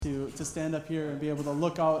to stand up here and be able to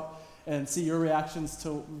look out and see your reactions to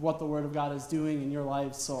what the Word of God is doing in your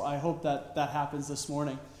lives. So I hope that happens this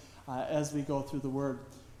morning as we go through the Word.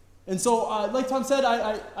 And so, like Tom said,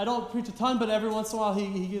 I don't preach a ton, but every once in a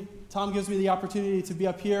while Tom gives me the opportunity to be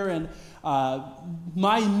up here. And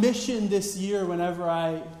my mission this year, whenever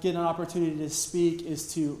I get an opportunity to speak,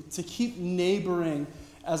 is to keep neighboring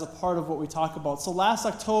as a part of what we talk about. So last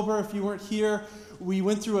October, if you weren't here, we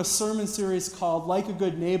went through a sermon series called Like a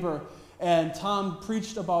Good Neighbor, and Tom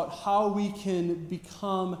preached about how we can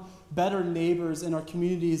become better neighbors in our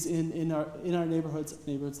communities, in our neighborhoods.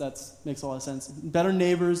 Neighbors, that makes a lot of sense. Better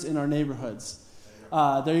neighbors in our neighborhoods.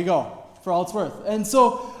 There you go, for all it's worth. And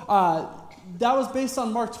so that was based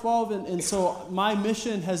on Mark 12, and so my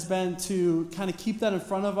mission has been to kind of keep that in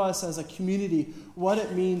front of us as a community, what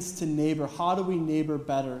it means to neighbor. How do we neighbor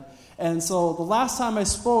better? And so the last time I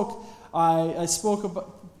spoke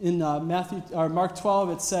about in Mark 12.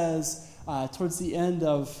 It says towards the end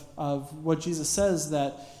of what Jesus says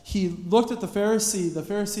that he looked at the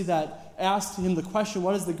Pharisee that asked him the question,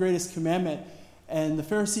 "What is the greatest commandment?" And the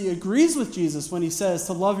Pharisee agrees with Jesus when he says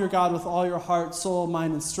to love your God with all your heart, soul,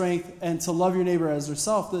 mind, and strength, and to love your neighbor as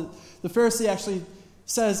yourself. The Pharisee actually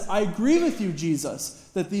says, "I agree with you, Jesus,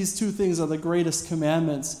 that these two things are the greatest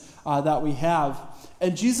commandments that we have."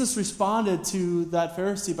 And Jesus responded to that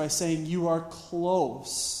Pharisee by saying, "You are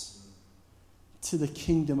close to the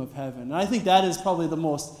kingdom of heaven." And I think that is probably the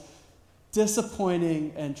most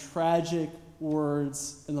disappointing and tragic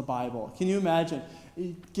words in the Bible. Can you imagine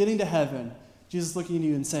getting to heaven, Jesus looking at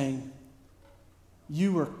you and saying,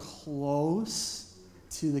 "You were close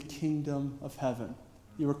to the kingdom of heaven.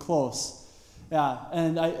 You were close." Yeah,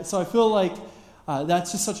 and so I feel like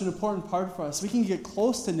that's just such an important part for us. We can get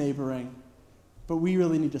close to neighboring, but we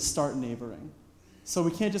really need to start neighboring. So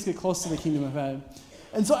we can't just get close to the kingdom of heaven.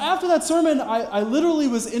 And so after that sermon, I literally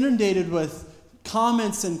was inundated with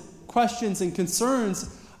comments and questions and concerns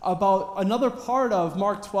about another part of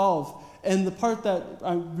Mark 12. And the part that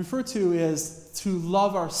I refer to is to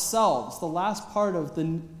love ourselves. The last part of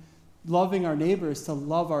the loving our neighbor is to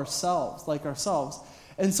love ourselves, like ourselves.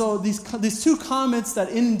 And so these two comments that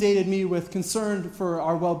inundated me with concern for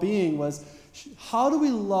our well-being was, how do we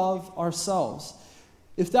love ourselves?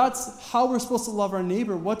 If that's how we're supposed to love our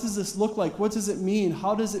neighbor, what does this look like? What does it mean?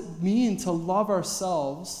 How does it mean to love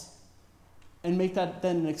ourselves and make that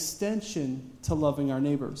then an extension to loving our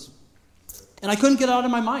neighbors? And I couldn't get it out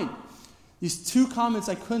of my mind. These two comments,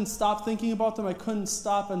 I couldn't stop thinking about them. I couldn't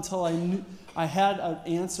stop until I knew I had an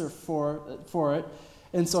answer for it.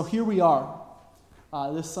 And so here we are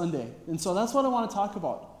this Sunday. And so that's what I want to talk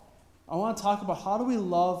about. I want to talk about how do we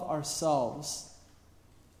love ourselves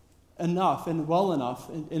enough and well enough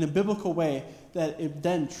in a biblical way that it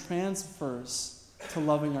then transfers to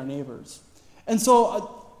loving our neighbors. And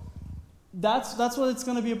so that's what it's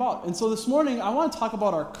going to be about. And so this morning, I want to talk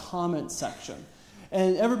about our comment section.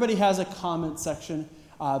 And everybody has a comment section,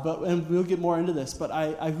 and we'll get more into this. But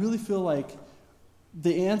I really feel like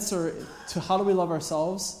the answer to how do we love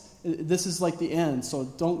ourselves, this is like the end. So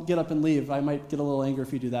don't get up and leave. I might get a little angry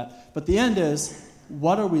if you do that. But the end is,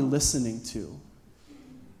 what are we listening to?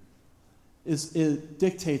 It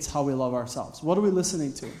dictates how we love ourselves. What are we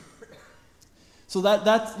listening to? So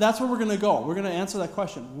that's where we're going to go. We're going to answer that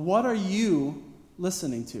question. What are you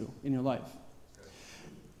listening to in your life?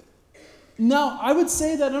 Now, I would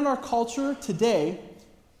say that in our culture today,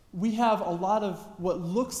 we have a lot of what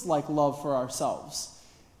looks like love for ourselves.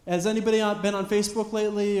 Has anybody been on Facebook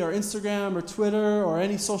lately, or Instagram, or Twitter, or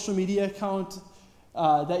any social media account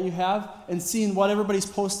that you have, and seen what everybody's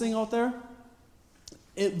posting out there?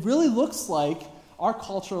 It really looks like our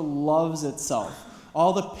culture loves itself.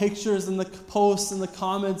 All the pictures and the posts and the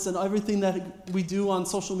comments and everything that we do on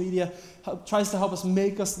social media tries to help us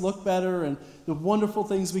make us look better, and the wonderful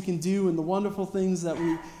things we can do and the wonderful things that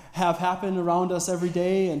we have happen around us every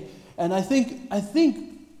day. And I think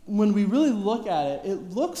when we really look at it,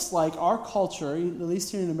 it looks like our culture, at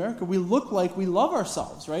least here in America, we look like we love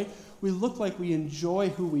ourselves, right? We look like we enjoy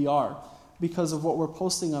who we are because of what we're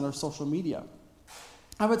posting on our social media.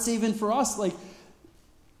 I would say even for us,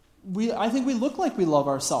 I think we look like we love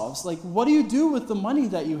ourselves. Like, what do you do with the money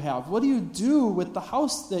that you have? What do you do with the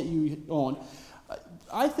house that you own?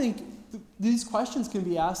 I think these questions can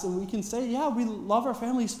be asked, and we can say, yeah, we love our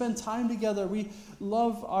family, spend time together, we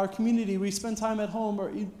love our community, we spend time at home, or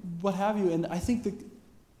what have you. And I think the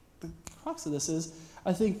crux of this is,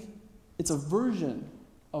 I think it's a version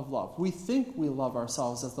of love. We think we love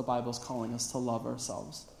ourselves as the Bible's calling us to love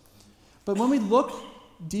ourselves. But when we look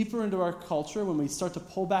deeper into our culture, when we start to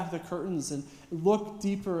pull back the curtains and look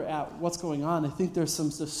deeper at what's going on, I think there's some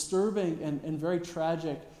disturbing and very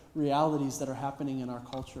tragic realities that are happening in our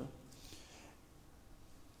culture.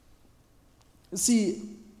 See,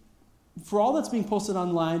 for all that's being posted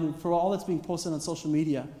online and for all that's being posted on social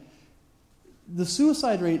media, the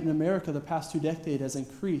suicide rate in America the past 2 decades has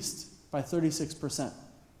increased by 36%.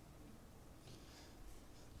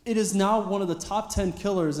 It is now one of the top 10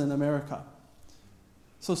 killers in America.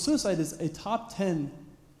 So suicide is a top 10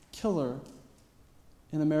 killer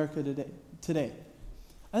in America today.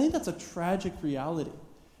 I think that's a tragic reality.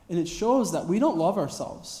 And it shows that we don't love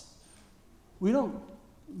ourselves. We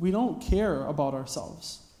don't care about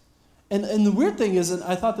ourselves. And the weird thing is, and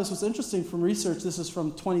I thought this was interesting from research, this is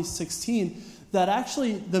from 2016, that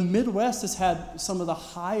actually the Midwest has had some of the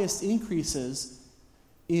highest increases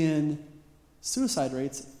in suicide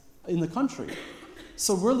rates in the country.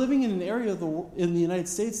 So we're living in an area in the United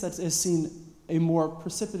States that has seen a more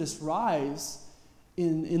precipitous rise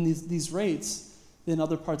in these rates than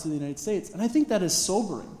other parts of the United States. And I think that is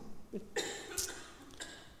sobering.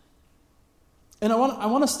 And I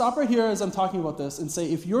want to stop right here as I'm talking about this and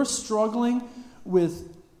say, if you're struggling with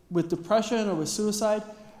depression or with suicide,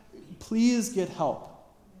 please get help.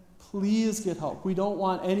 Please get help. We don't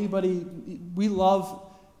want anybody, we love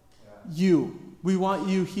you. We want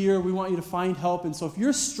you here. We want you to find help. And so if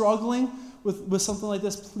you're struggling with something like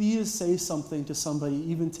this, please say something to somebody,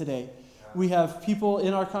 even today. We have people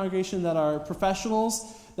in our congregation that are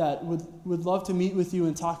professionals that would love to meet with you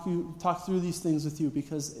and talk through these things with you,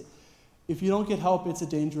 because if you don't get help, it's a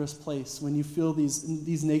dangerous place when you feel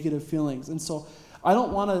these negative feelings. And so I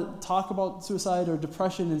don't want to talk about suicide or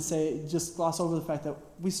depression and just gloss over the fact that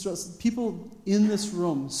people in this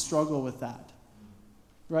room struggle with that.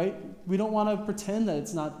 Right? We don't want to pretend that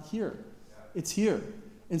it's not here. It's here.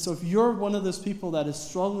 And so if you're one of those people that is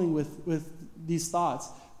struggling with these thoughts,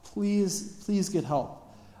 please get help.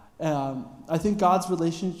 I think God's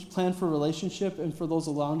plan for relationship and for those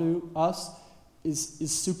around us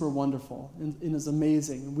is super wonderful and is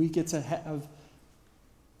amazing. And we get to have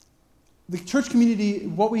the church community.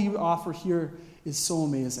 What we offer here is so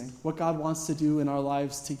amazing. What God wants to do in our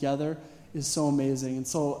lives together is so amazing. And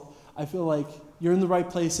so I feel like you're in the right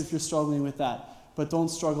place if you're struggling with that. But don't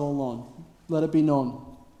struggle alone. Let it be known.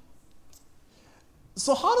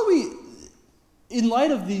 So how do we, in light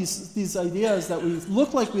of these ideas that we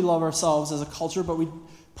look like we love ourselves as a culture, but we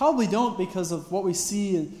probably don't because of what we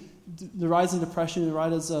see in the rise in depression, the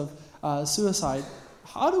rise of suicide,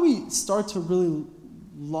 how do we start to really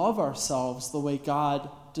love ourselves the way God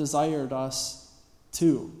desired us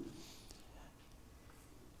to?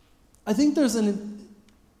 I think there's an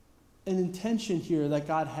intention here that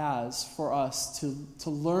God has for us to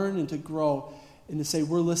learn and to grow and to say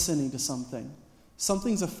we're listening to something.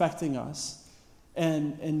 Something's affecting us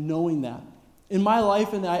and knowing that. In my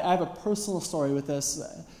life, and I have a personal story with this,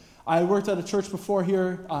 I worked at a church before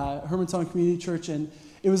here, Hermantown Community Church, and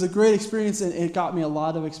it was a great experience, and it got me a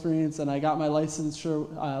lot of experience, and I got my license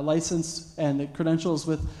and the credentials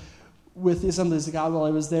with the Assemblies of God while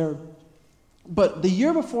I was there. But the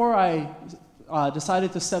year before I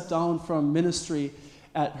decided to step down from ministry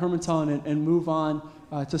at Hermantown and move on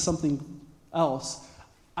to something else,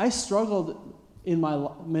 I struggled in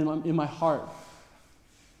my heart.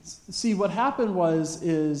 See, what happened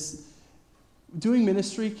is doing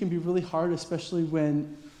ministry can be really hard, especially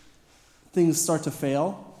when things start to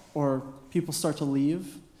fail or people start to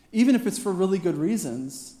leave. Even if it's for really good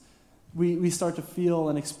reasons, we start to feel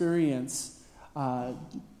and experience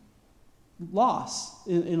loss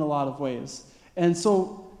in a lot of ways. And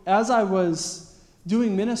so as I was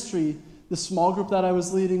doing ministry, the small group that I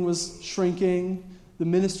was leading was shrinking. The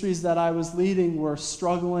ministries that I was leading were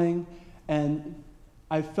struggling. And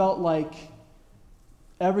I felt like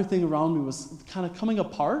everything around me was kind of coming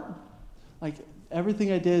apart. Like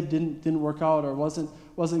everything I did didn't work out or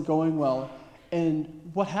wasn't going well. And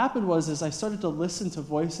what happened was I started to listen to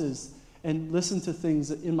voices and listen to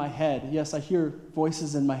things in my head. Yes, I hear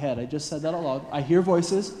voices in my head. I just said that out loud. I hear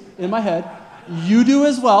voices in my head. You do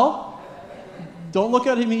as well. Don't look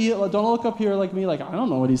at me. Don't look up here like me. Like I don't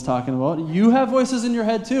know what he's talking about. You have voices in your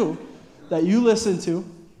head too that you listen to.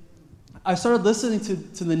 I started listening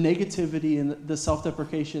to the negativity and the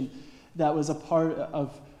self-deprecation that was a part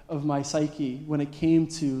of my psyche when it came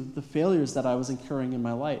to the failures that I was incurring in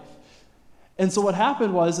my life. And so what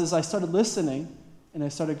happened was I started listening and I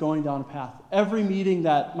started going down a path. Every meeting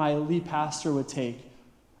that my lead pastor would take,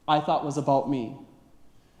 I thought was about me.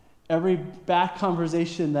 Every back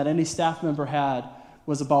conversation that any staff member had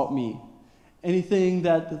was about me. Anything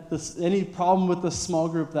any problem with the small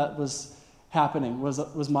group that was happening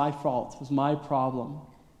was my fault, was my problem.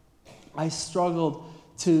 I struggled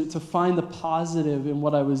to find the positive in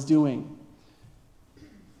what I was doing.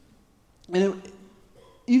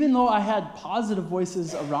 Even though I had positive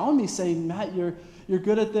voices around me saying, Matt, you're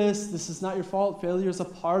good at this. This is not your fault. Failure is a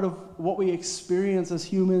part of what we experience as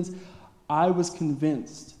humans. I was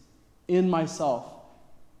convinced in myself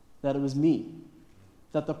that it was me.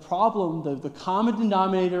 That the problem, the common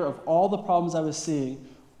denominator of all the problems I was seeing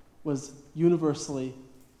was universally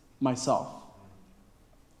myself.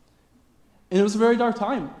 And it was a very dark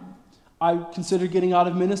time. I considered getting out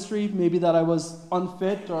of ministry, maybe that I was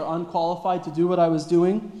unfit or unqualified to do what I was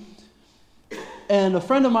doing. And a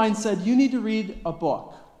friend of mine said, you need to read a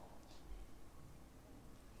book.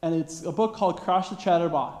 And it's a book called Crash the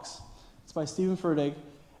Chatterbox. It's by Stephen Furtick.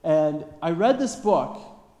 And I read this book,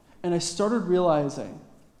 and I started realizing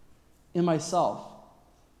in myself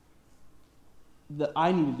that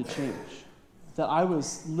I needed to change. That I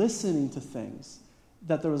was listening to things,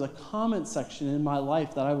 that there was a comment section in my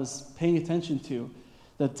life that I was paying attention to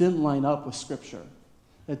that didn't line up with Scripture,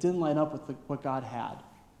 that didn't line up with what God had.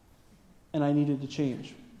 And I needed to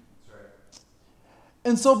change. That's right.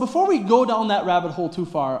 And so before we go down that rabbit hole too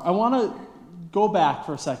far, I want to go back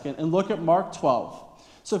for a second and look at Mark 12.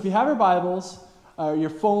 So if you have your Bibles, your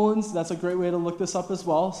phones, that's a great way to look this up as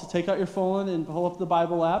well. So take out your phone and pull up the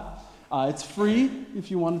Bible app. It's free if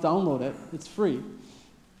you want to download it. It's free.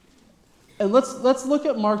 And let's look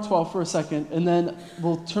at Mark 12 for a second, and then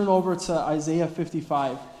we'll turn over to Isaiah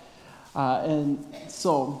 55. And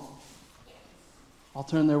so I'll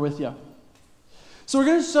turn there with you. So we're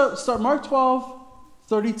going to start Mark 12,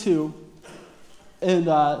 32, and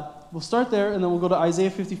we'll start there, and then we'll go to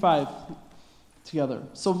Isaiah 55 together.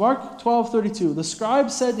 So Mark 12, 32, the scribe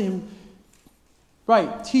said to him,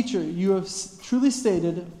 right, teacher, you have truly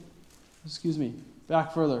stated, starting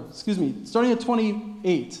at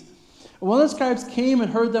 28. And one of the scribes came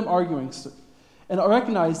and heard them arguing, and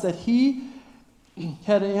recognized that he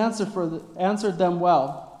had answered them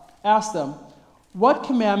well. Asked them, what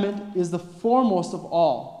commandment is the foremost of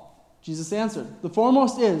all? Jesus answered, the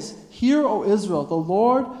foremost is, hear, O Israel, the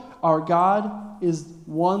Lord our God is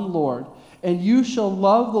one Lord. And you shall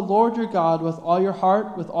love the Lord your God with all your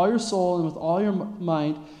heart, with all your soul, and with all your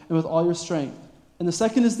mind, and with all your strength. And the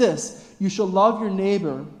second is this, you shall love your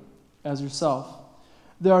neighbor as yourself.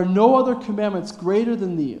 There are no other commandments greater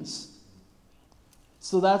than these.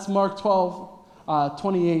 So that's Mark 12,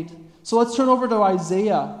 28. So let's turn over to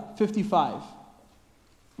Isaiah 55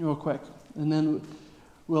 real quick, and then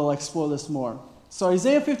we'll explore this more. So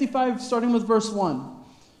Isaiah 55, starting with verse 1. I'll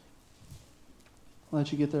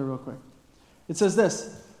let you get there real quick. It says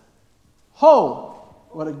this, Ho!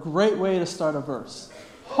 What a great way to start a verse.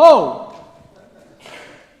 Ho!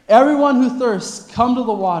 Everyone who thirsts, come to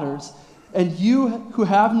the waters. And you who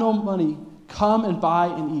have no money, come and buy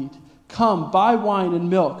and eat. Come, buy wine and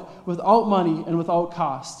milk without money and without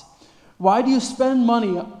cost. Why do you spend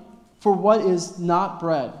money for what is not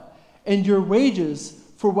bread, and your wages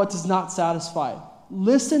for what does not satisfy?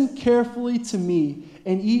 Listen carefully to me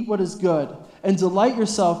and eat what is good, and delight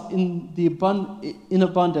yourself in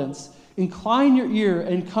abundance. Incline your ear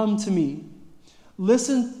and come to me.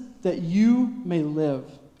 Listen that you may live.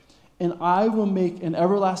 And I will make an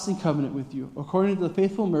everlasting covenant with you, according to the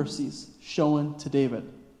faithful mercies shown to David.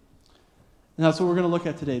 And that's what we're going to look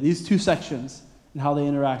at today, these two sections, and how they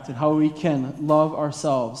interact, and how we can love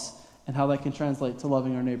ourselves, and how that can translate to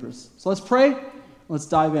loving our neighbors. So let's pray, let's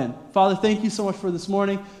dive in. Father, thank you so much for this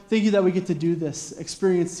morning. Thank you that we get to do this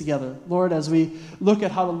experience together. Lord, as we look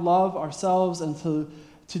at how to love ourselves and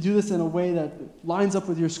to do this in a way that lines up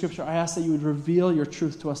with your scripture, I ask that you would reveal your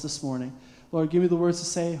truth to us this morning. Lord, give me the words to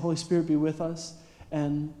say. Holy Spirit, be with us.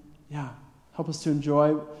 And, help us to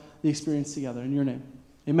enjoy the experience together. In your name,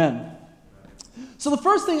 amen. So the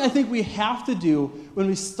first thing I think we have to do when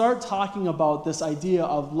we start talking about this idea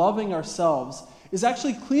of loving ourselves is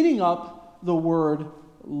actually cleaning up the word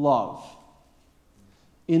love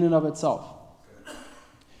in and of itself.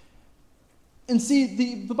 And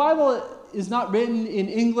see, the Bible is not written in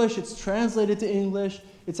English. It's translated to English.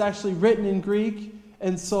 It's actually written in Greek.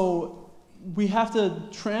 And so we have to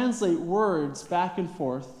translate words back and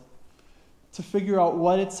forth to figure out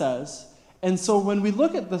what it says. And so when we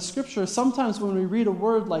look at the scripture, sometimes when we read a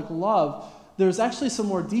word like love, there's actually some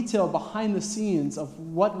more detail behind the scenes of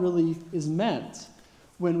what really is meant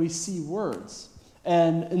when we see words.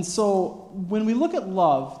 And so when we look at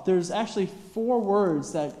love, there's actually 4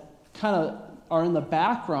 words that kind of are in the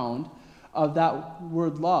background of that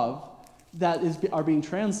word love that are being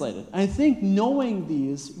translated. And I think knowing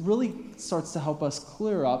these really starts to help us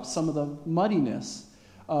clear up some of the muddiness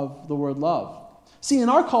of the word love. See, in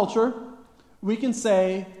our culture, we can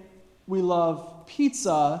say we love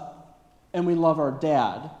pizza and we love our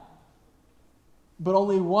dad. but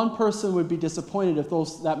only one person would be disappointed if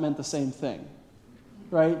that meant the same thing,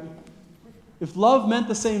 right? If love meant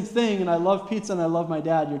the same thing, and I love pizza and I love my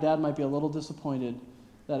dad, your dad might be a little disappointed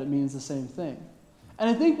that it means the same thing. And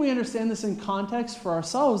I think we understand this in context for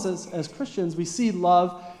ourselves as Christians. We see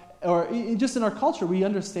love, or just in our culture, we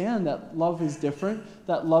understand that love is different,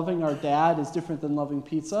 that loving our dad is different than loving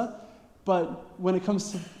pizza. But when it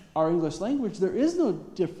comes to our English language, there is no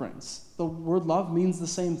difference. The word love means the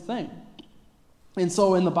same thing. And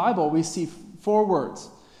so in the Bible, we see 4 words.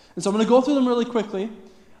 And so I'm going to go through them really quickly,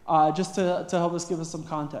 just to help us give us some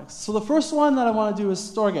context. So the first one that I want to do is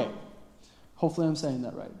storge. Hopefully I'm saying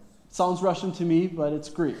that right. Sounds Russian to me, but it's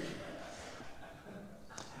Greek.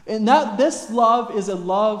 And this love is a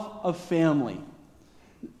love of family.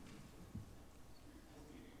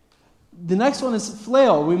 The next one is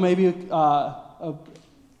phileo. We maybe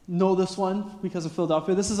know this one because of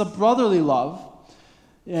Philadelphia. This is a brotherly love,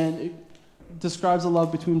 and it describes a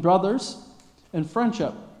love between brothers and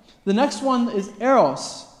friendship. The next one is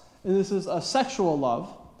eros, and this is a sexual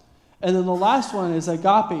love. And then the last one is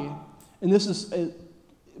agape, and this is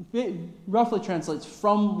it roughly translates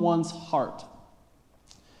from one's heart.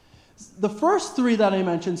 The first 3 that I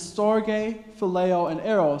mentioned, storge, phileo, and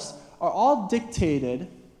eros, are all dictated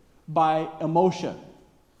by emotion.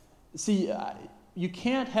 See, you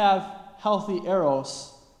can't have healthy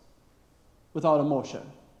eros without emotion.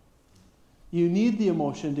 You need the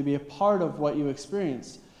emotion to be a part of what you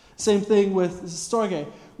experience. Same thing with storge.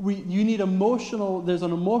 You need there's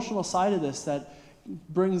an emotional side of this that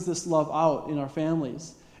brings this love out in our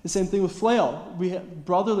families. The same thing with phileo.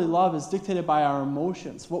 Brotherly love is dictated by our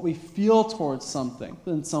emotions, what we feel towards something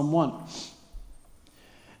and someone.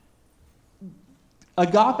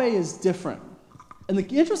 Agape is different. And the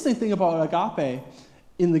interesting thing about agape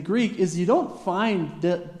in the Greek is you don't find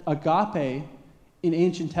the agape in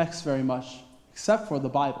ancient texts very much, except for the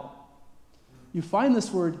Bible. You find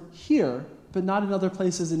this word here, but not in other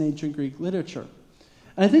places in ancient Greek literature.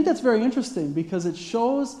 And I think that's very interesting because it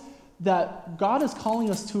shows that God is calling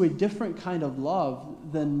us to a different kind of love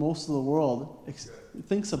than most of the world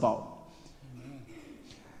thinks about.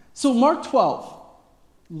 So Mark 12,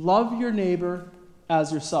 love your neighbor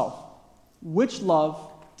as yourself. Which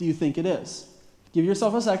love do you think it is? Give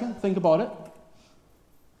yourself a second, think about it.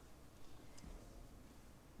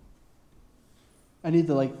 I need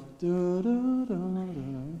the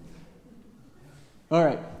All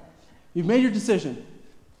right, you've made your decision.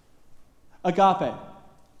 Agape.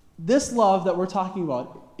 This love that we're talking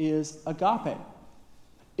about is agape.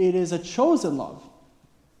 It is a chosen love.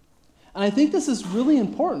 And I think this is really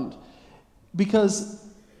important because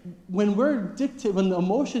when the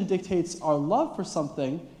emotion dictates our love for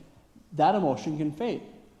something, that emotion can fade.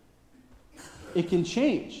 It can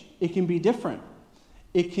change. It can be different.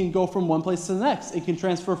 It can go from one place to the next. It can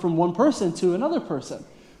transfer from one person to another person.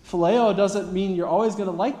 Phileo doesn't mean you're always going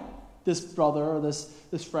to like this brother or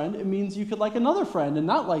this friend. It means you could like another friend and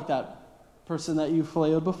not like that person that you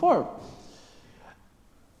phileoed before.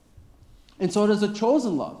 And so it is a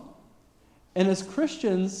chosen love. And as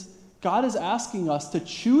Christians, God is asking us to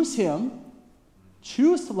choose Him,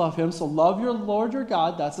 choose to love Him. So love your Lord your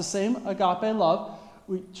God. That's the same agape love.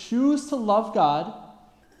 We choose to love God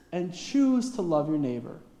and choose to love your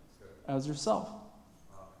neighbor as yourself.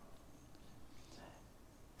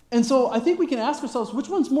 And so I think we can ask ourselves, which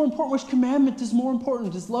one's more important? Which commandment is more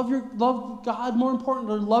important? Is love God more important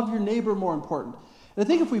or love your neighbor more important? And I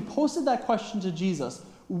think if we posted that question to Jesus,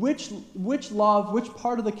 which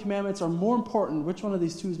part of the commandments are more important? Which one of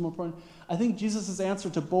these two is more important? I think Jesus' answer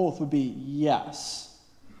to both would be yes.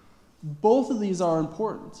 Both of these are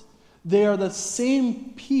important. They are the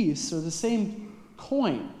same piece or the same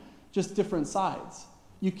coin, just different sides.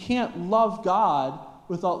 You can't love God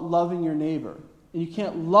without loving your neighbor. And you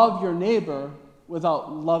can't love your neighbor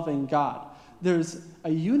without loving God. There's a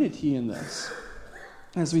unity in this,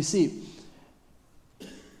 as we see.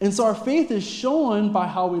 And so our faith is shown by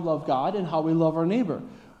how we love God and how we love our neighbor.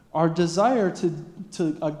 Our desire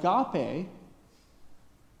to agape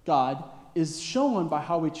God is shown by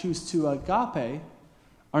how we choose to agape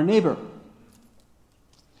our neighbor.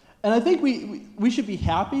 And I think we should be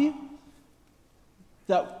happy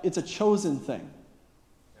that it's a chosen thing.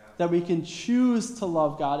 That we can choose to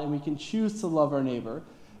love God and we can choose to love our neighbor,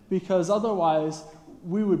 because otherwise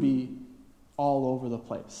we would be all over the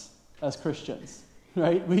place as Christians,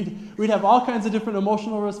 right? We'd have all kinds of different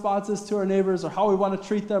emotional responses to our neighbors or how we want to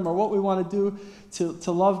treat them or what we want to do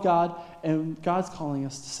to love God, and God's calling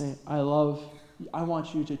us to say, I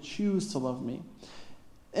want you to choose to love me.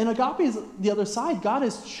 And agape is the other side. God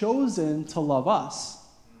has chosen to love us.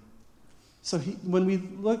 So when we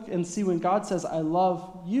look and see when God says, I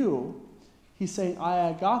love you, he's saying, I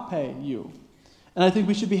agape you. And I think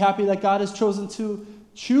we should be happy that God has chosen to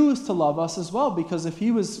choose to love us as well, because if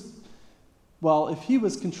he was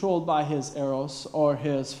controlled by his eros or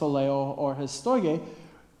his phileo or his storge,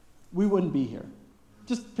 we wouldn't be here.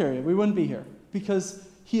 Just period. We wouldn't be here. Because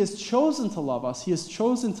he has chosen to love us. He has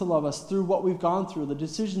chosen to love us through what we've gone through, the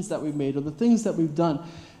decisions that we've made, or the things that we've done.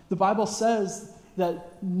 The Bible says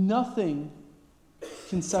that nothing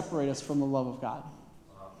can separate us from the love of God.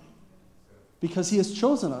 Because he has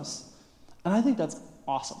chosen us. And I think that's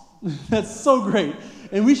awesome. That's so great.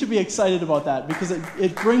 And we should be excited about that, because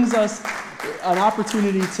it brings us an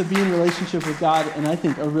opportunity to be in relationship with God in, I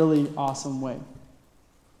think, a really awesome way.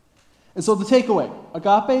 And so the takeaway,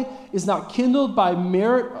 agape is not kindled by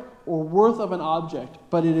merit or worth of an object,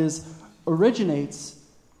 but it originates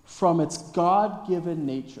from its God-given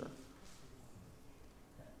nature.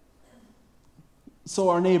 So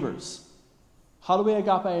our neighbors, how do we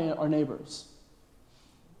agape our neighbors?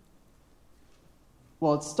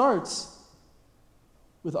 Well, it starts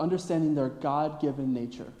with understanding their God-given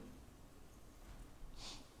nature.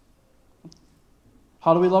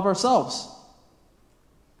 How do we love ourselves?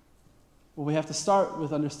 Well, we have to start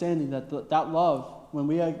with understanding that love, when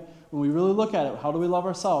we really look at it, how do we love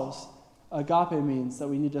ourselves? Agape means that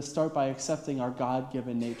we need to start by accepting our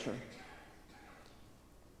God-given nature.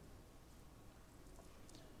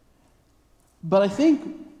 But I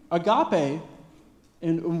think agape,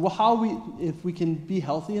 and if we can be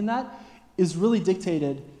healthy in that, is really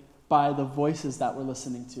dictated by the voices that we're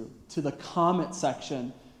listening to the comment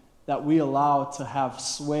section that we allow to have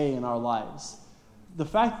sway in our lives. The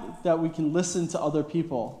fact that we can listen to other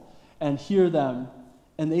people and hear them,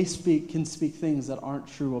 and they can speak things that aren't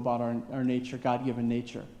true about our nature, God-given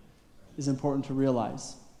nature, is important to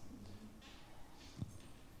realize.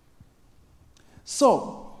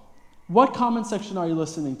 So, what comment section are you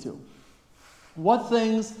listening to? What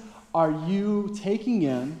things are you taking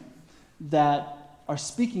in that are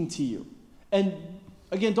speaking to you? And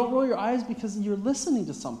again, don't roll your eyes, because you're listening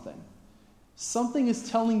to something. Something is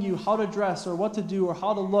telling you how to dress or what to do or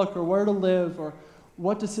how to look or where to live or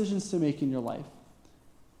what decisions to make in your life.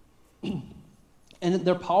 And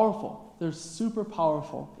they're powerful. They're super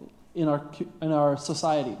powerful in our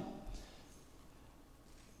society.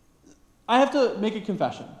 I have to make a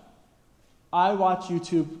confession. I watch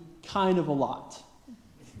YouTube kind of a lot.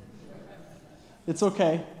 It's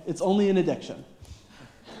okay. It's only an addiction.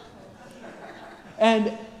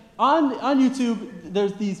 And on YouTube,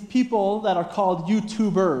 there's these people that are called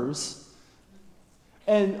YouTubers.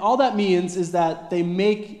 And all that means is that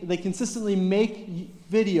they consistently make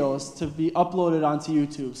videos to be uploaded onto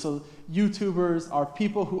YouTube. So YouTubers are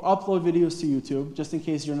people who upload videos to YouTube, just in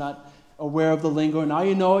case you're not aware of the lingo. Now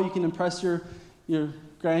you know, you can impress your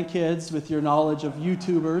grandkids with your knowledge of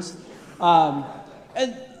YouTubers.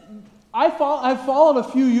 And I've followed a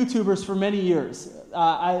few YouTubers for many years.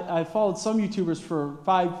 I followed some YouTubers for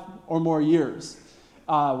 5 or more years,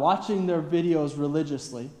 watching their videos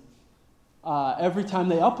religiously every time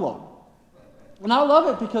they upload. And I love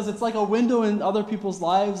it because it's like a window in other people's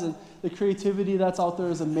lives, and the creativity that's out there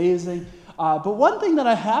is amazing. But one thing that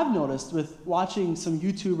I have noticed with watching some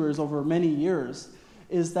YouTubers over many years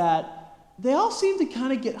is that they all seem to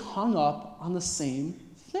kind of get hung up on the same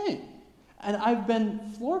thing. And I've been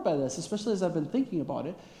floored by this, especially as I've been thinking about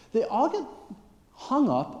it. They all get hung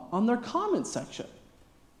up on their comment section.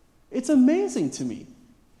 It's amazing to me.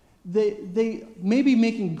 They may be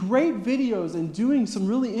making great videos and doing some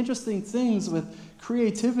really interesting things with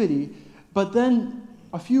creativity, but then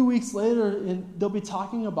a few weeks later, they'll be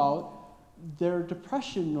talking about their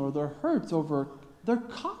depression or their hurts over their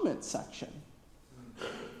comment section.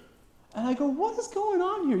 And I go, what is going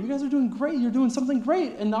on here? You guys are doing great. You're doing something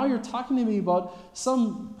great. And now you're talking to me about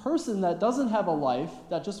some person that doesn't have a life,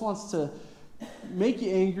 that just wants to make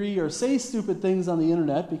you angry or say stupid things on the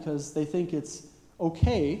internet because they think it's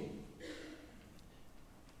okay.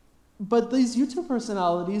 But these YouTube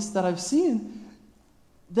personalities that I've seen,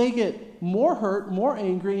 they get more hurt, more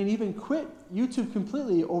angry, and even quit YouTube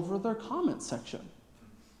completely over their comment section.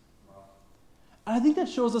 And I think that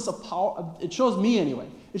shows us it shows me anyway.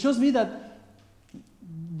 It shows me that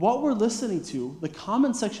what we're listening to, the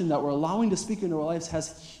comment section that we're allowing to speak into our lives,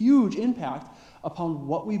 has huge impact upon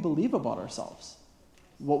what we believe about ourselves,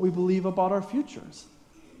 what we believe about our futures,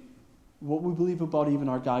 what we believe about even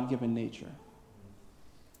our God-given nature.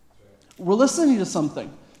 We're listening to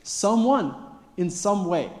something, someone, in some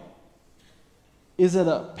way. Is it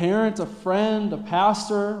a parent, a friend, a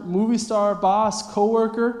pastor, movie star, boss,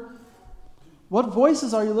 coworker? What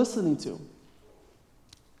voices are you listening to?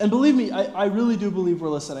 And believe me, I really do believe we're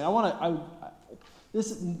listening.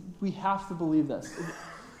 We have to believe this.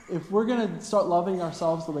 If we're going to start loving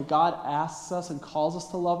ourselves the way God asks us and calls us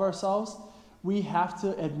to love ourselves, we have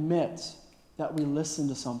to admit that we listen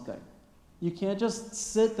to something. You can't just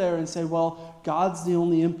sit there and say, well, God's the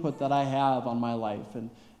only input that I have on my life, and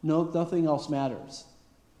nothing else matters.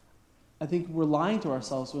 I think we're lying to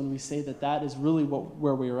ourselves when we say that is really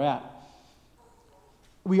where we're at.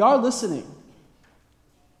 We are listening.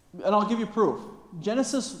 And I'll give you proof.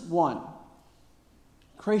 Genesis 1,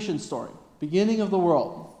 creation story, beginning of the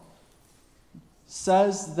world,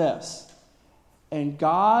 says this, and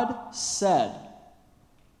God said,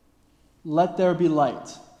 let there be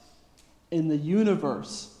light. And the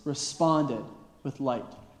universe responded with light.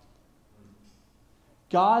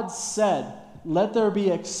 God said, let there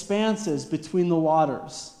be expanses between the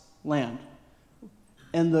waters, land.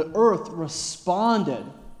 And the earth responded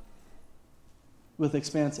with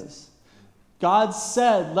expanses. God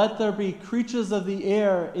said, let there be creatures of the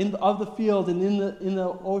air, of the field, and in the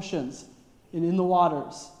oceans, and in the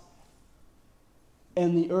waters.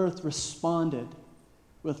 And the earth responded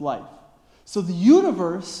with life. So the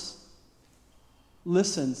universe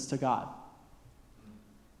listens to God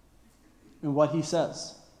and what he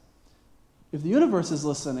says. If the universe is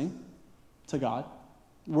listening to God,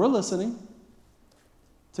 we're listening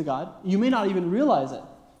to God. You may not even realize it.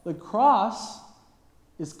 The cross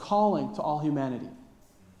is calling to all humanity.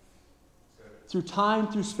 Through time,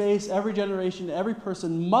 through space, every generation, every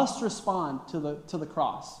person must respond to the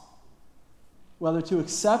cross. Whether to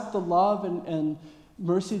accept the love and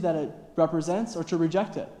mercy that it represents or to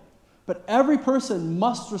reject it. But every person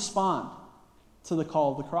must respond to the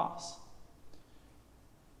call of the cross.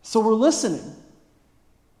 So we're listening.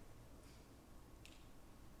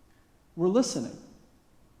 We're listening.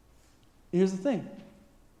 Here's the thing.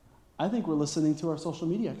 I think we're listening to our social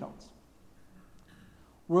media accounts.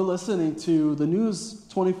 We're listening to the news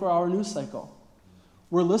 24-hour news cycle.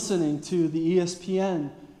 We're listening to the ESPN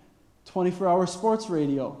 24-hour sports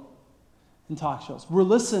radio and talk shows. We're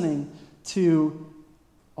listening to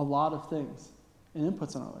a lot of things and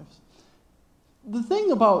inputs in our lives. The thing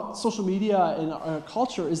about social media and our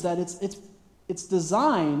culture is that it's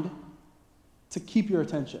designed to keep your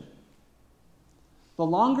attention. The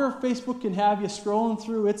longer Facebook can have you scrolling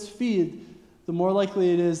through its feed, the more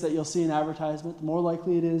likely it is that you'll see an advertisement, the more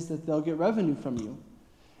likely it is that they'll get revenue from you.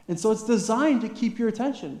 And so it's designed to keep your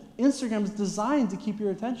attention. Instagram is designed to keep your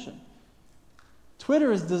attention.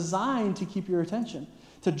 Twitter is designed to keep your attention,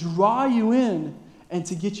 to draw you in and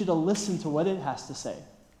to get you to listen to what it has to say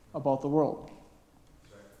about the world.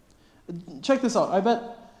 Check this out. I bet,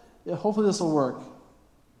 hopefully this will work.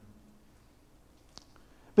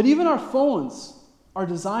 But even our phones are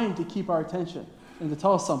designed to keep our attention and to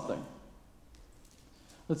tell us something.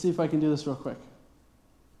 Let's see if I can do this real quick.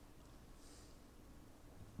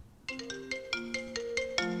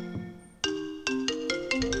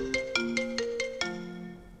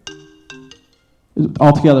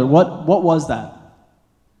 All together, what was that?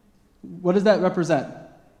 What does that represent?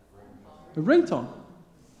 A ringtone.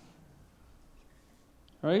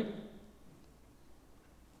 Right?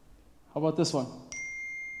 How about this one?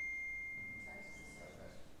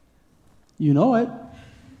 You know it.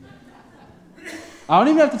 I don't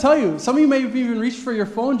even have to tell you. Some of you may have even reached for your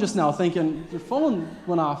phone just now thinking, your phone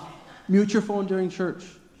went off. Mute your phone during church.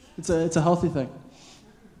 It's a healthy thing.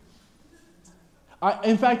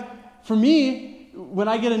 In fact, for me, when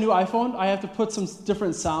I get a new iPhone, I have to put some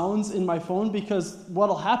different sounds in my phone because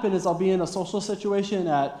what'll happen is I'll be in a social situation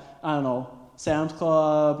at, I don't know, Sam's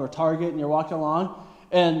Club or Target, and you're walking along,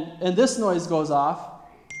 and this noise goes off,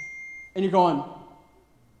 and you're going,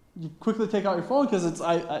 you quickly take out your phone because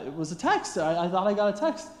it was a text. I thought I got a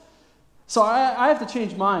text. So I have to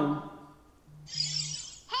change mine.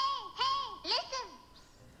 Hey, listen.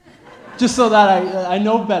 Just so that I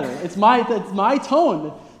know better. It's my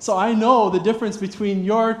tone. So I know the difference between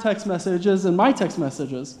your text messages and my text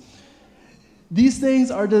messages. These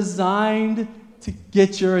things are designed to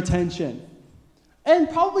get your attention. And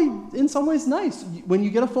probably in some ways nice. When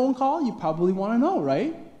you get a phone call, you probably want to know,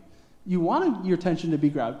 right? You want your attention to be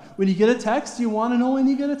grabbed. When you get a text, you want to know when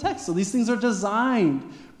you get a text. So these things are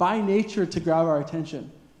designed by nature to grab our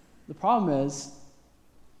attention. The problem is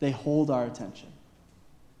they hold our attention.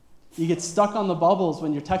 You get stuck on the bubbles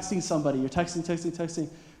when you're texting somebody. You're texting.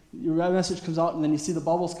 Your message comes out, and then you see the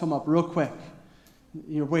bubbles come up real quick.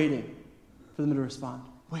 You're waiting for them to respond.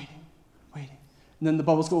 Waiting. And then the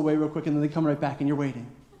bubbles go away real quick, and then they come right back, and you're waiting.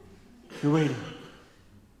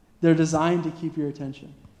 They're designed to keep your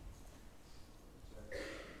attention.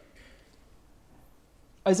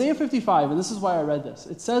 Isaiah 55, and this is why I read this,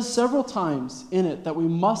 it says several times in it that we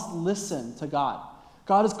must listen to God.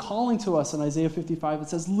 God is calling to us in Isaiah 55. It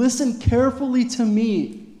says, listen carefully to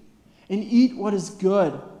me and eat what is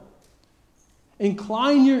good.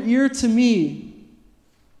 Incline your ear to me.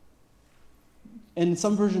 And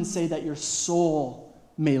some versions say that your soul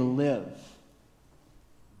may live.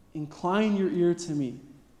 Incline your ear to me.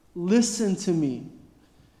 Listen to me.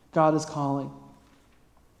 God is calling.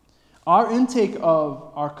 Our intake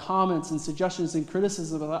of our comments and suggestions and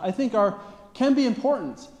criticism, I think, can be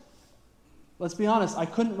important. Let's be honest, I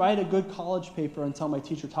couldn't write a good college paper until my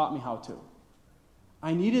teacher taught me how to.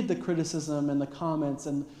 I needed the criticism and the comments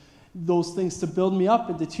and those things to build me up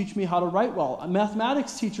and to teach me how to write well.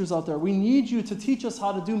 Mathematics teachers out there, we need you to teach us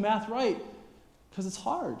how to do math right, because it's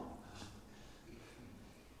hard.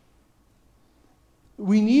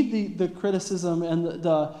 We need the criticism and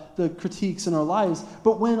the critiques in our lives,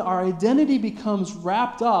 but when our identity becomes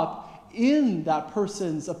wrapped up in that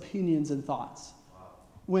person's opinions and thoughts,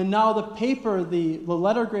 when now the paper, the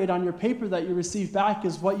letter grade on your paper that you receive back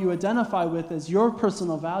is what you identify with as your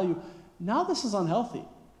personal value, now this is unhealthy.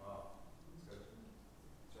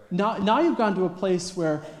 Now you've gone to a place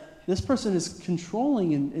where this person is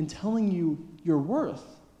controlling and telling you your worth.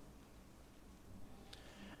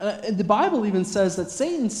 And the Bible even says that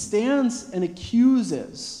Satan stands and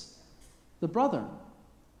accuses the brethren,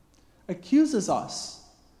 accuses us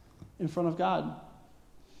in front of God.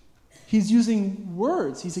 He's using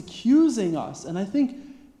words. He's accusing us. And I think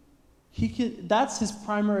that's his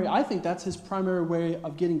primary way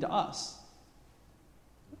of getting to us.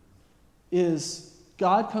 Is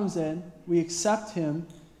God comes in, we accept him,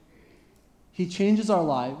 he changes our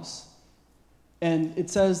lives, and it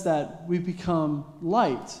says that we become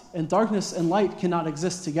light, and darkness and light cannot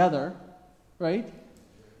exist together, right?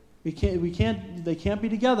 They can't be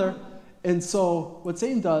together. And so what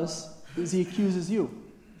Satan does is he accuses you.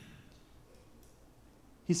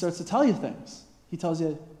 He starts to tell you things. He tells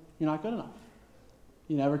you, you're not good enough.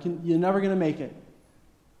 You're never going to make it.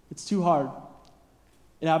 It's too hard.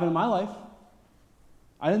 It happened in my life.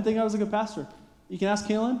 I didn't think I was a good pastor. You can ask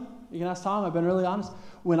Kaylin. You can ask Tom. I've been really honest.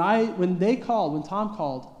 When Tom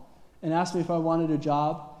called and asked me if I wanted a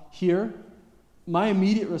job here, my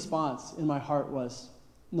immediate response in my heart was,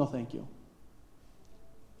 no, thank you.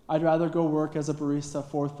 I'd rather go work as a barista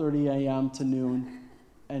 4:30 a.m. to noon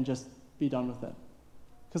and just be done with it.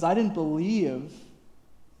 Because I didn't believe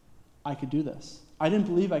I could do this. I didn't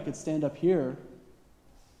believe I could stand up here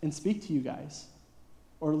and speak to you guys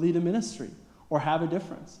or lead a ministry or have a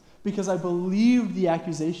difference, because I believed the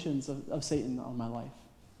accusations of Satan on my life.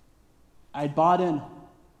 I'd bought in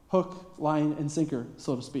hook, line, and sinker,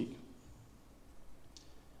 so to speak.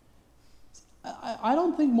 I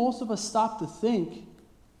don't think most of us stop to think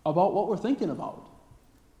about what we're thinking about.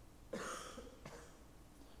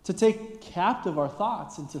 To take captive our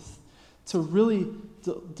thoughts and to really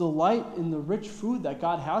delight in the rich food that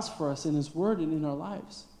God has for us in his word and in our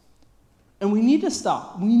lives. And we need to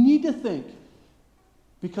stop. We need to think,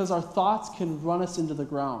 because our thoughts can run us into the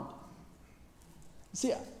ground.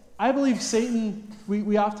 See, I believe Satan,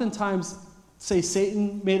 we oftentimes say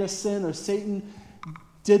Satan made us sin or Satan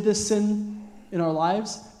did this sin in our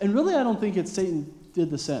lives. And really, I don't think it's Satan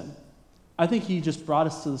did the sin. I think he just brought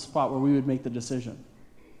us to the spot where we would make the decision.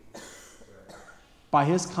 By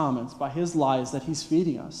his comments, by his lies that he's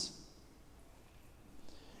feeding us.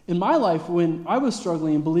 In my life, when I was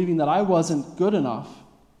struggling and believing that I wasn't good enough,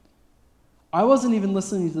 I wasn't even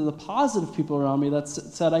listening to the positive people around me that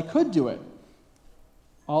said I could do it.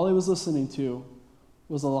 All I was listening to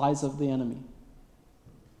was the lies of the enemy.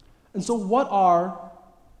 And so what are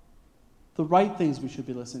the right things we should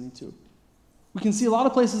be listening to? We can see a lot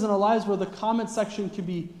of places in our lives where the comment section can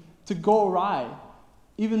be to go awry.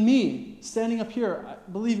 Even me, standing up here,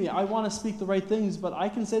 believe me, I want to speak the right things, but I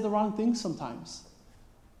can say the wrong things sometimes.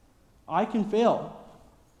 I can fail.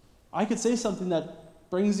 I could say something that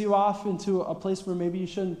brings you off into a place where maybe you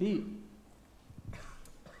shouldn't be.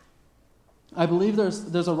 I believe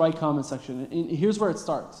there's a right comment section, and here's where it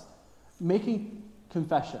starts. Making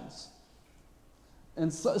confessions.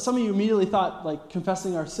 And so, some of you immediately thought, like,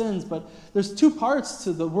 confessing our sins, but there's two parts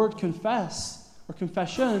to the word confess, or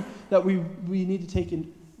confession, that we need to take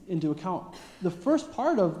into account. The first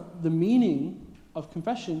part of the meaning of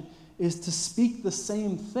confession is to speak the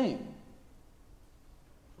same thing.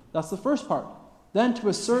 That's the first part. Then to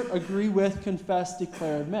assert, agree with, confess,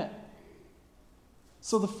 declare, admit.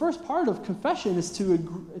 So the first part of confession is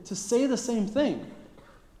to say the same thing.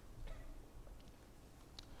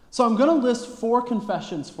 So I'm going to list 4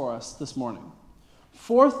 confessions for us this morning.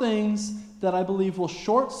 4 things that I believe will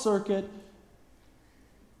short-circuit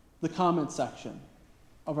the comment section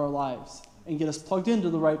of our lives and get us plugged into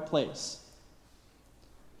the right place.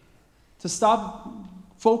 To stop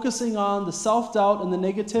focusing on the self-doubt and the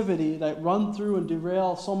negativity that run through and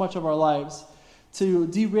derail so much of our lives. To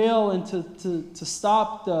derail and to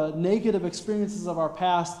stop the negative experiences of our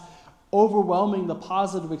past overwhelming the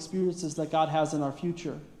positive experiences that God has in our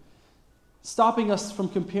future. Stopping us from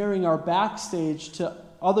comparing our backstage to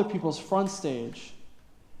other people's front stage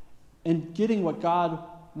and getting what God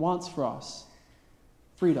wants for us.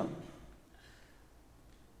 Freedom.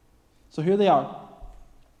 So here they are.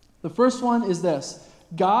 The first one is this.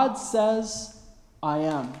 God says, I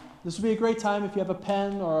am. This would be a great time if you have a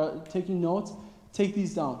pen or taking notes. Take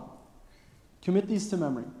these down. Commit these to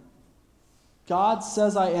memory. God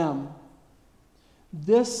says, I am.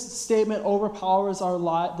 This statement overpowers the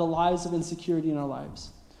lies of insecurity in our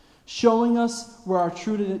lives, showing us where our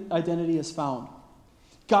true identity is found.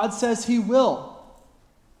 God says He will.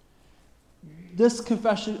 This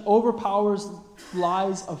confession overpowers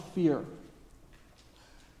lies of fear.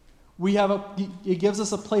 It gives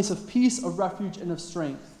us a place of peace, of refuge, and of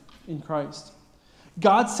strength in Christ.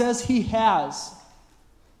 God says He has.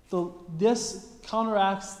 This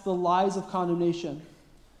counteracts the lies of condemnation.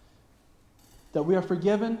 That we are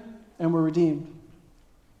forgiven and we're redeemed.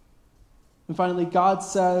 And finally, God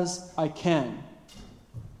says, I can.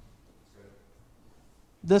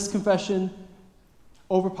 This confession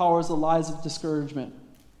overpowers the lies of discouragement.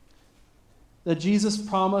 That Jesus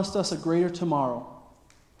promised us a greater tomorrow.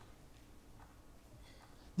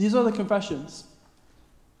 These are the confessions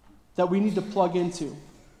that we need to plug into,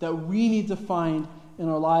 that we need to find in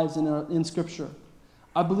our lives and in Scripture.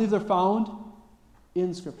 I believe they're found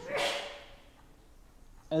in Scripture.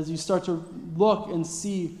 As you start to look and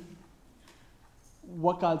see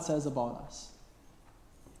what God says about us.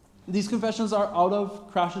 These confessions are out of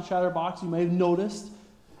Crash and Chatter box, you may have noticed.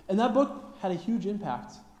 And that book had a huge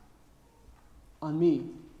impact on me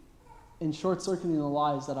in short-circuiting the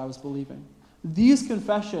lies that I was believing. These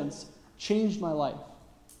confessions changed my life.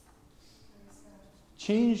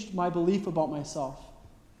 Changed my belief about myself.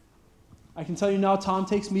 I can tell you now, Tom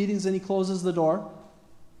takes meetings and he closes the door.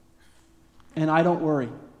 And I don't worry.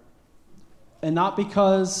 And not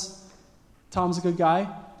because Tom's a good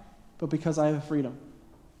guy, but because I have freedom.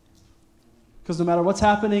 Because no matter what's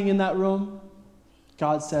happening in that room,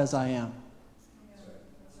 God says I am.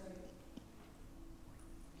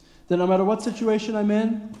 That no matter what situation I'm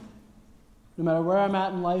in, no matter where I'm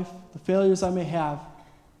at in life, the failures I may have,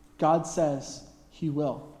 God says He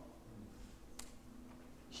will.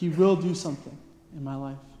 He will do something in my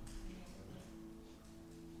life.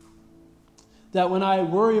 That when I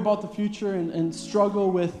worry about the future and struggle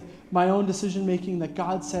with my own decision making, that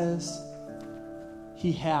God says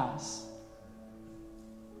He has.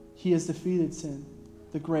 He has defeated sin,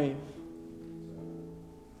 the grave.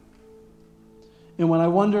 And when I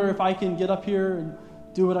wonder if I can get up here and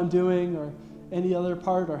do what I'm doing or any other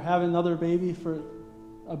part or have another baby for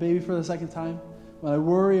the second time, when I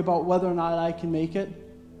worry about whether or not I can make it,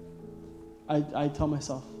 I tell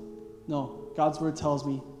myself, no, God's word tells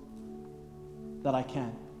me that I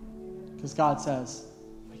can. Because God says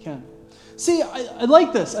I can. See, I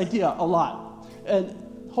like this idea a lot. And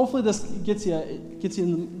hopefully this gets you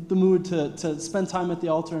in the mood to spend time at the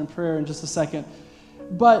altar in prayer in just a second.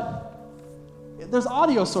 But there's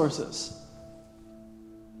audio sources.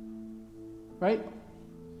 Right?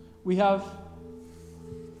 We have,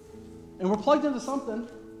 and we're plugged into something.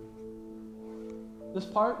 This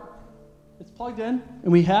part, it's plugged in,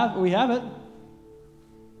 and we have it.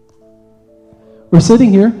 We're sitting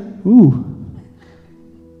here. Ooh.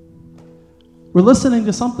 We're listening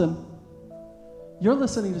to something. You're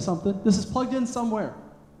listening to something. This is plugged in somewhere.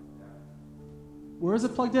 Where is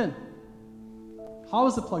it plugged in? How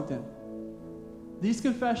is it plugged in? These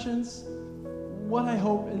confessions, what I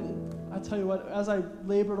hope, and I tell you what, as I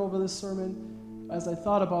labored over this sermon, as I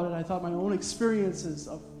thought about it, I thought my own experiences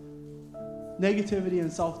of negativity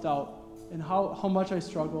and self-doubt and how much I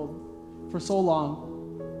struggled for so long.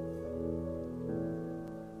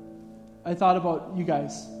 I thought about you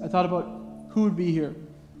guys. I thought about who would be here,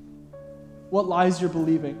 what lies you're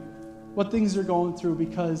believing, what things you're going through,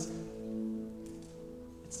 because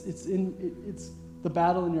it's the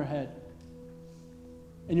battle in your head.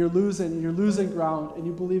 And you're losing ground, and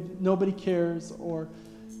you believe nobody cares, or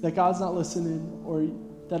that God's not listening, or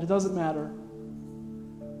that it doesn't matter.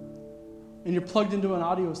 And you're plugged into an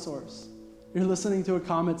audio source. You're listening to a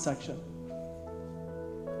comment section.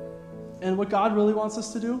 And what God really wants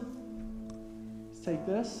us to do is take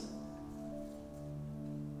this.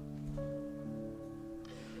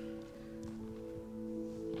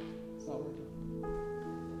 It's not working.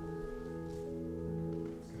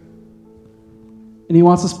 And he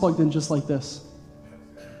wants us plugged in just like this.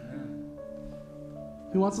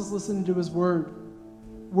 He wants us listening to his word,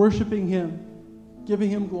 worshiping him, giving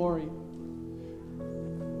him glory.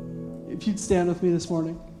 If you'd stand with me this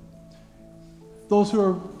morning. Those who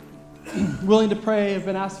are willing to pray, have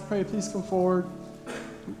been asked to pray, please come forward.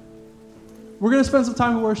 We're going to spend some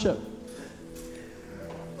time in worship.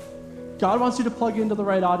 God wants you to plug into the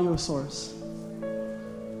right audio source.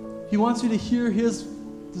 He wants you to hear his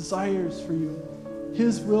desires for you,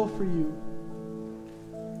 his will for you,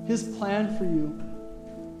 his plan for you.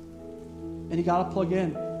 And you got to plug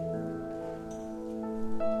in.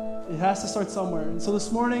 It has to start somewhere. And so this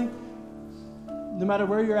morning, no matter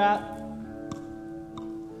where you're at,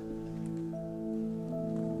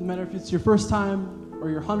 no matter if it's your first time or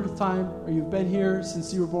your 100th time or you've been here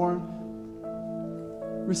since you were born,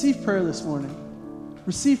 receive prayer this morning.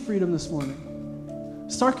 Receive freedom this morning.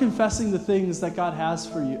 Start confessing the things that God has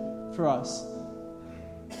for you, for us.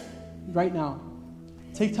 Right now.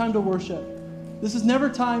 Take time to worship. This is never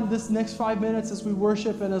time, this next 5 minutes as we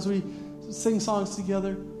worship and as we sing songs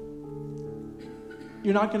together,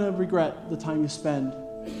 you're not going to regret the time you spend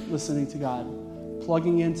listening to God,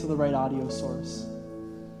 plugging into the right audio source.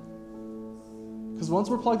 Because once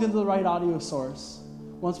we're plugged into the right audio source,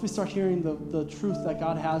 once we start hearing the truth that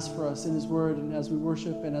God has for us in his word and as we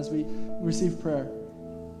worship and as we receive prayer,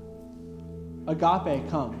 agape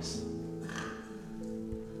comes.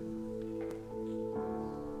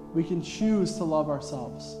 We can choose to love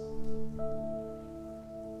ourselves.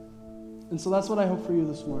 And so that's what I hope for you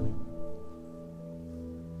this morning.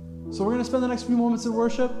 So we're going to spend the next few moments in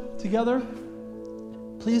worship together.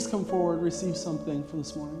 Please come forward, receive something for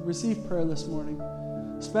this morning. Receive prayer this morning.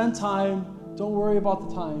 Spend time. Don't worry about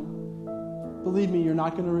the time. Believe me, you're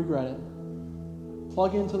not going to regret it.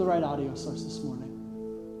 Plug into the right audio source this morning.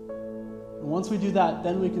 And once we do that,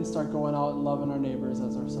 then we can start going out and loving our neighbors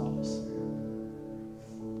as ourselves.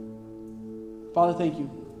 Father, thank you.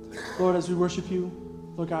 Lord, as we worship you,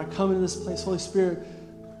 Lord God, come into this place. Holy Spirit,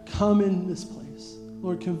 come in this place.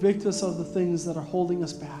 Lord, convict us of the things that are holding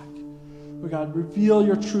us back. Lord God, reveal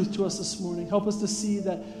your truth to us this morning. Help us to see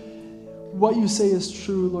that what you say is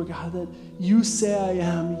true, Lord God, that you say I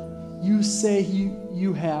am. You say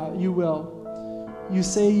you have, you will. You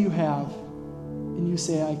say you have, and you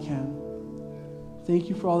say I can. Thank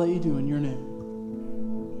you for all that you do in your name.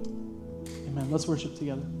 Amen. Let's worship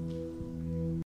together.